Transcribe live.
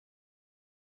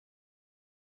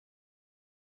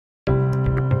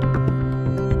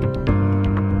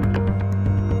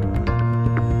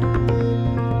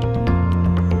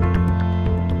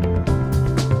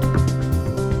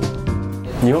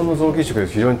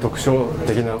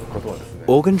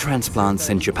Organ transplants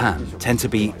in Japan tend to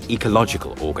be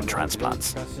ecological organ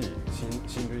transplants.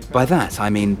 By that, I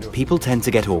mean people tend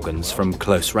to get organs from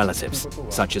close relatives,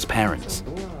 such as parents.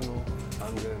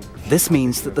 This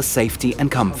means that the safety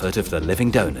and comfort of the living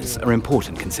donors are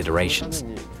important considerations.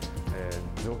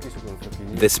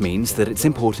 This means that it's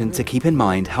important to keep in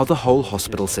mind how the whole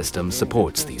hospital system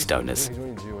supports these donors.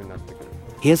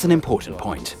 Here's an important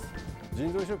point.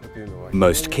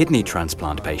 Most kidney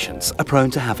transplant patients are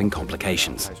prone to having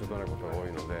complications.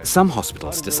 Some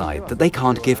hospitals decide that they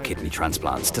can't give kidney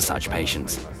transplants to such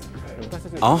patients.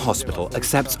 Our hospital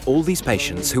accepts all these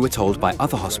patients who were told by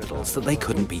other hospitals that they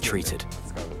couldn't be treated.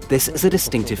 This is a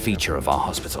distinctive feature of our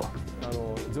hospital.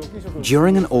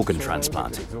 During an organ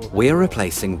transplant, we are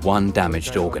replacing one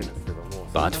damaged organ.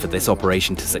 But for this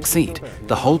operation to succeed,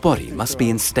 the whole body must be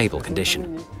in stable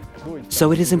condition.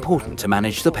 So it is important to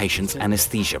manage the patient's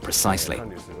anesthesia precisely.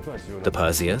 The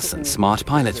Perseus and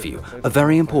SmartPilot View are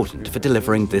very important for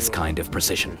delivering this kind of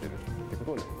precision.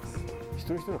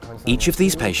 Each of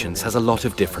these patients has a lot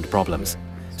of different problems,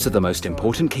 so the most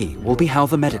important key will be how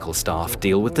the medical staff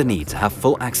deal with the need to have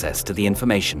full access to the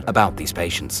information about these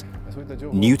patients.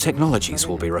 New technologies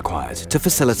will be required to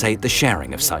facilitate the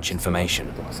sharing of such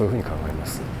information.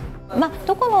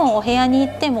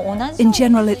 In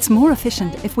general, it's more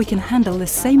efficient if we can handle the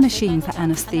same machine for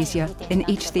anesthesia in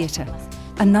each theatre.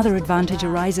 Another advantage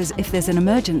arises if there's an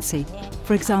emergency.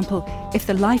 For example, if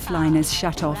the lifeline is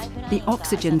shut off, the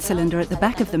oxygen cylinder at the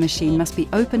back of the machine must be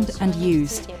opened and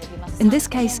used. In this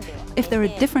case, if there are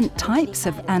different types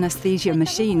of anesthesia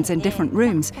machines in different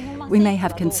rooms, we may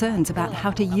have concerns about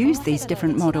how to use these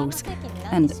different models,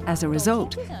 and as a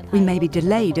result, we may be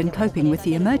delayed in coping with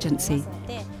the emergency.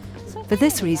 For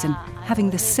this reason, having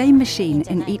the same machine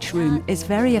in each room is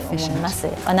very efficient.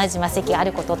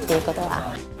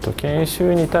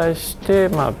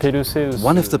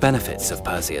 One of the benefits of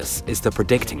Perseus is the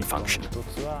predicting function.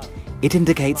 It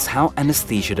indicates how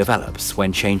anesthesia develops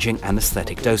when changing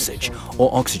anesthetic dosage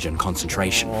or oxygen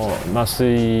concentration.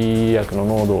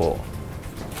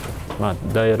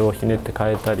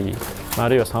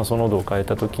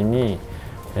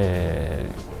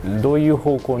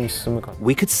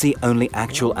 We could see only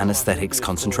actual anesthetics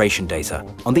concentration data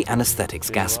on the anesthetics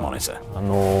gas monitor.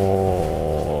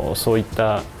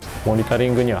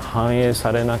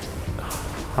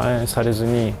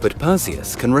 But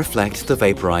Perseus can reflect the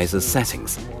vaporizer's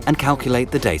settings and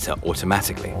calculate the data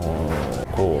automatically.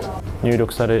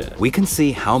 We can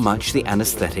see how much the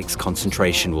anesthetics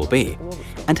concentration will be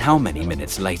and how many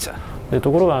minutes later.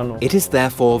 It is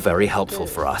therefore very helpful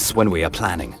for us when we are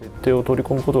planning.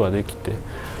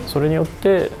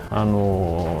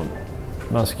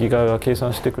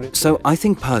 So I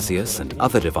think Perseus and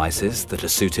other devices that are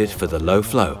suited for the low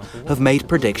flow have made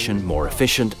prediction more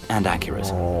efficient and accurate.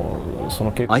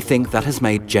 I think that has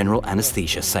made general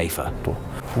anesthesia safer.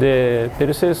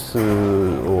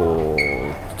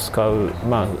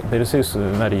 Perseus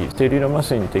なりステリル麻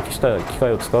酔に適した機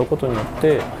械を使うことによっ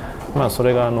て、そ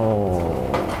れが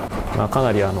か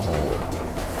なり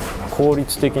効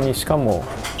率的にしかも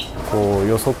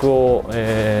予測を、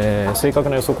正確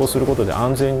な予測をすることで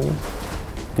安全に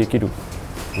できる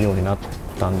ようになっ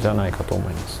たんじゃないかと思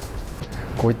います。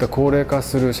こういった高齢化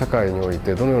する社会におい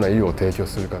てどのような医療を提供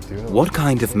するかというのは What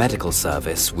kind of medical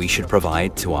service we should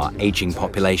provide to our aging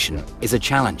population is a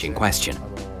challenging question,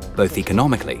 both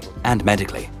economically and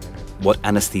medically. What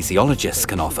anesthesiologists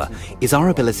can offer is our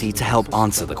ability to help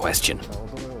answer the question.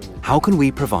 How can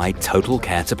we provide total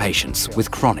care to patients with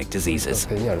chronic diseases?